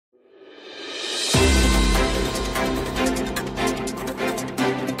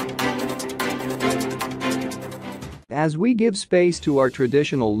As we give space to our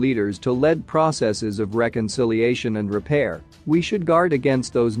traditional leaders to lead processes of reconciliation and repair, we should guard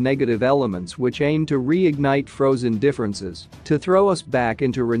against those negative elements which aim to reignite frozen differences, to throw us back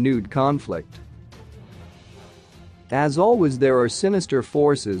into renewed conflict. As always, there are sinister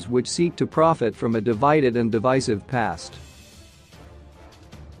forces which seek to profit from a divided and divisive past.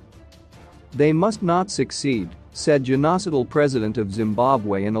 They must not succeed, said genocidal president of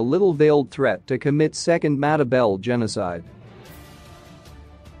Zimbabwe in a little-veiled threat to commit second Matabeles genocide.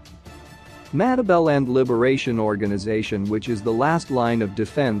 Matabeles Liberation Organization, which is the last line of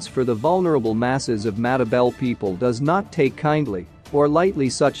defense for the vulnerable masses of Matabeles people, does not take kindly or lightly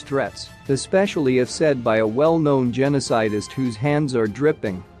such threats, especially if said by a well-known genocidist whose hands are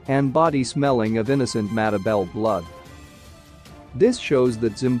dripping and body smelling of innocent Matabeles blood. This shows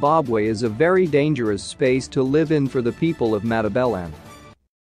that Zimbabwe is a very dangerous space to live in for the people of Matabeles.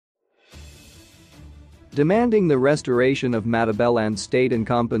 Demanding the restoration of Matabeles state and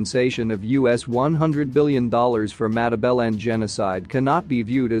compensation of US $100 billion for Matabeles genocide cannot be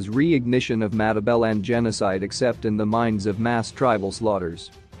viewed as reignition of Matabeles genocide except in the minds of mass tribal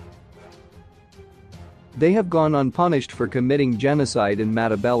slaughters. They have gone unpunished for committing genocide in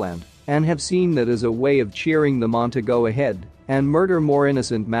Matabeles and have seen that as a way of cheering them on to go ahead and murder more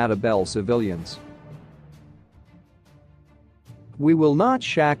innocent Matabeles civilians. We will not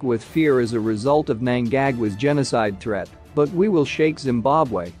shack with fear as a result of Mnangagwa's genocide threat, but we will shake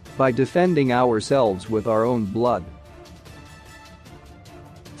Zimbabwe by defending ourselves with our own blood.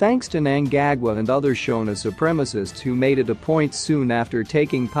 Thanks to Mnangagwa and other Shona supremacists who made it a point soon after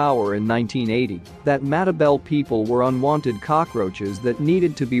taking power in 1980 that Matabeles people were unwanted cockroaches that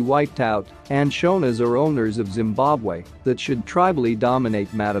needed to be wiped out, and Shonas are owners of Zimbabwe that should tribally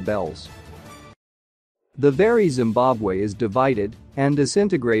dominate Matabeles. The very Zimbabwe is divided and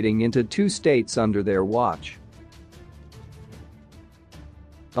disintegrating into two states under their watch.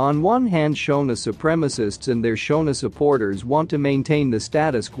 On one hand, Shona supremacists and their Shona supporters want to maintain the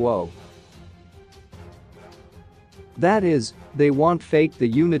status quo. That is, they want the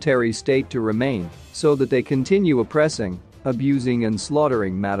unitary state to remain so that they continue oppressing, abusing and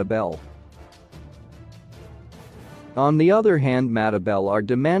slaughtering Matabeles. On the other hand, Matabeles are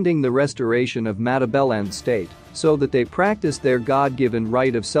demanding the restoration of Matabeles state so that they practice their God-given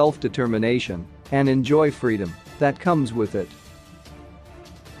right of self-determination and enjoy freedom that comes with it.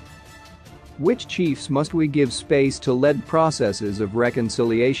 Which chiefs must we give space to lead processes of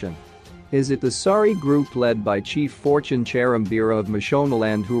reconciliation? Is it the Sari group led by Chief Fortune Charambira of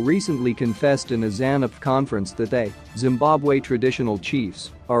Mashonaland, who recently confessed in a ZANUP conference that they, Zimbabwe traditional chiefs,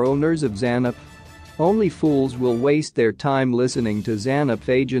 are owners of ZANUP? Only fools will waste their time listening to ZANUP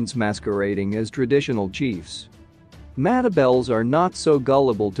agents masquerading as traditional chiefs. Matabeles are not so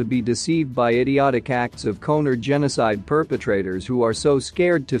gullible to be deceived by idiotic acts of Konar genocide perpetrators who are so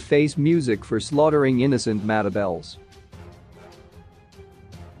scared to face music for slaughtering innocent Matabeles.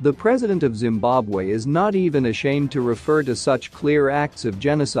 The president of Zimbabwe is not even ashamed to refer to such clear acts of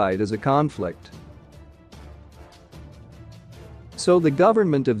genocide as a conflict. So the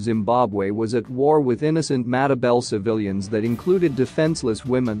government of Zimbabwe was at war with innocent Matabeles civilians that included defenseless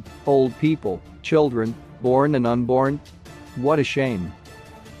women, old people, children, born and unborn? What a shame.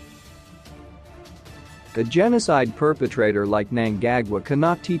 A genocide perpetrator like Mnangagwa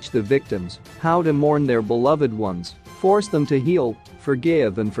cannot teach the victims how to mourn their beloved ones, force them to heal,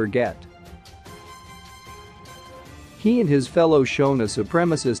 forgive and forget. He and his fellow Shona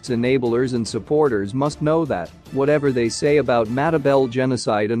supremacists, enablers and supporters must know that whatever they say about Matabeles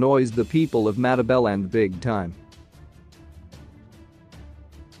genocide annoys the people of Matabeles big time.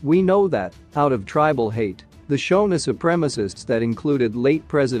 We know that, out of tribal hate, the Shona supremacists that included late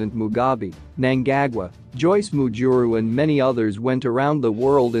President Mugabe, Mnangagwa, Joyce Mujuru and many others went around the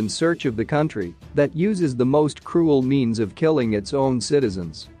world in search of the country that uses the most cruel means of killing its own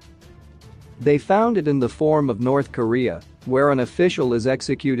citizens. They found it in the form of North Korea, where an official is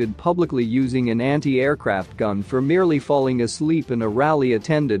executed publicly using an anti-aircraft gun for merely falling asleep in a rally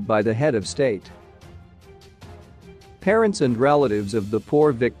attended by the head of state. Parents and relatives of the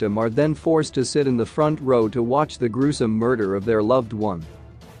poor victim are then forced to sit in the front row to watch the gruesome murder of their loved one.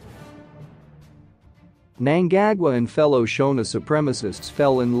 Mnangagwa and fellow Shona supremacists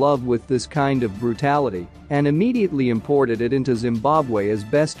fell in love with this kind of brutality and immediately imported it into Zimbabwe as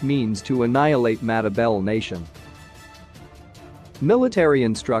best means to annihilate Matabeles nation. Military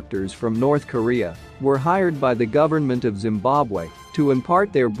instructors from North Korea were hired by the government of Zimbabwe to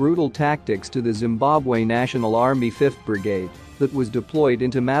impart their brutal tactics to the Zimbabwe National Army 5th Brigade that was deployed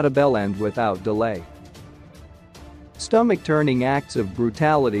into Matabeles without delay. Stomach-turning acts of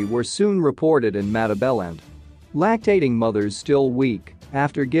brutality were soon reported in Matabeles. Lactating mothers still weak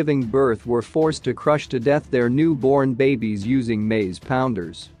after giving birth were forced to crush to death their newborn babies using maize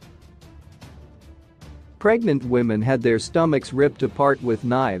pounders. Pregnant women had their stomachs ripped apart with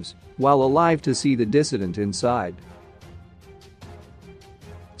knives while alive to see the dissident inside.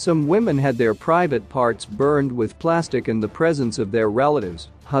 Some women had their private parts burned with plastic in the presence of their relatives,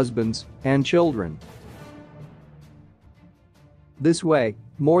 husbands, and children. This way,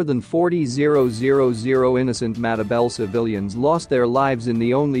 more than 40,000 innocent Matabele civilians lost their lives in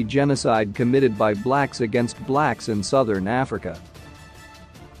the only genocide committed by blacks against blacks in southern Africa.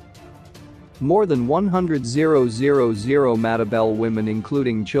 More than 100,000 Matabele women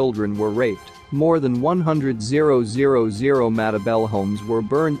including children were raped, more than 100,000 Matabele homes were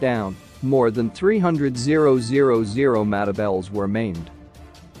burned down, more than 300,000 Matabeles were maimed.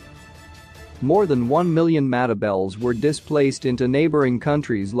 More than 1 million Matabeles were displaced into neighboring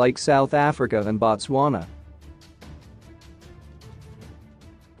countries like South Africa and Botswana.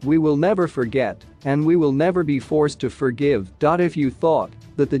 We will never forget, and we will never be forced to forgive. If you thought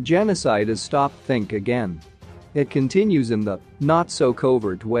that the genocide has stopped, think again. It continues in the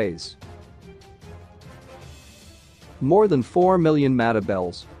not-so-covert ways. More than 4 million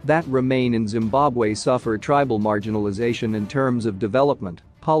Matabeles that remain in Zimbabwe suffer tribal marginalization in terms of development,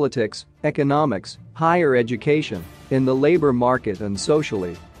 politics, economics, higher education, in the labor market and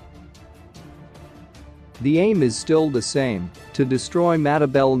socially. The aim is still the same, to destroy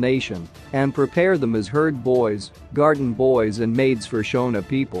Matabele nation and prepare them as herd boys, garden boys and maids for Shona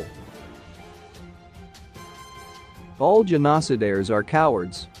people. All genocidaires are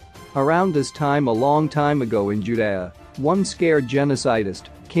cowards. Around this time a long time ago in Judea, one scared genocidist,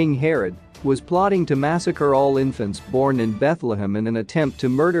 King Herod, was plotting to massacre all infants born in Bethlehem in an attempt to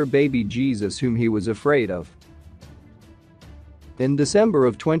murder baby Jesus whom he was afraid of. In December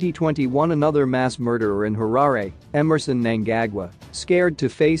of 2021 another mass murderer in Harare, Emerson Mnangagwa, scared to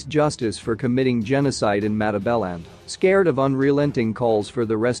face justice for committing genocide in Matabeland, scared of unrelenting calls for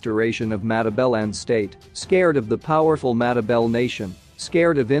the restoration of Matabeland state, scared of the powerful Matabele nation,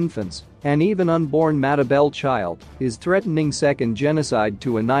 scared of infants, and even unborn Matabele child, is threatening second genocide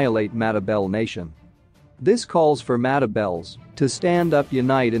to annihilate Matabele nation. This calls for Matabeles to stand up,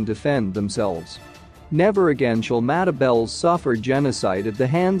 unite and defend themselves. Never again shall Matabeles suffer genocide at the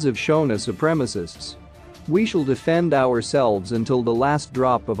hands of Shona supremacists. We shall defend ourselves until the last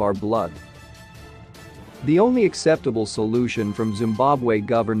drop of our blood. The only acceptable solution from Zimbabwe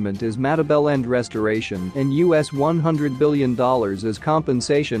government is Matabeland restoration and $100 billion as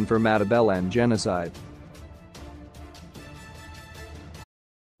compensation for Matabeleland genocide.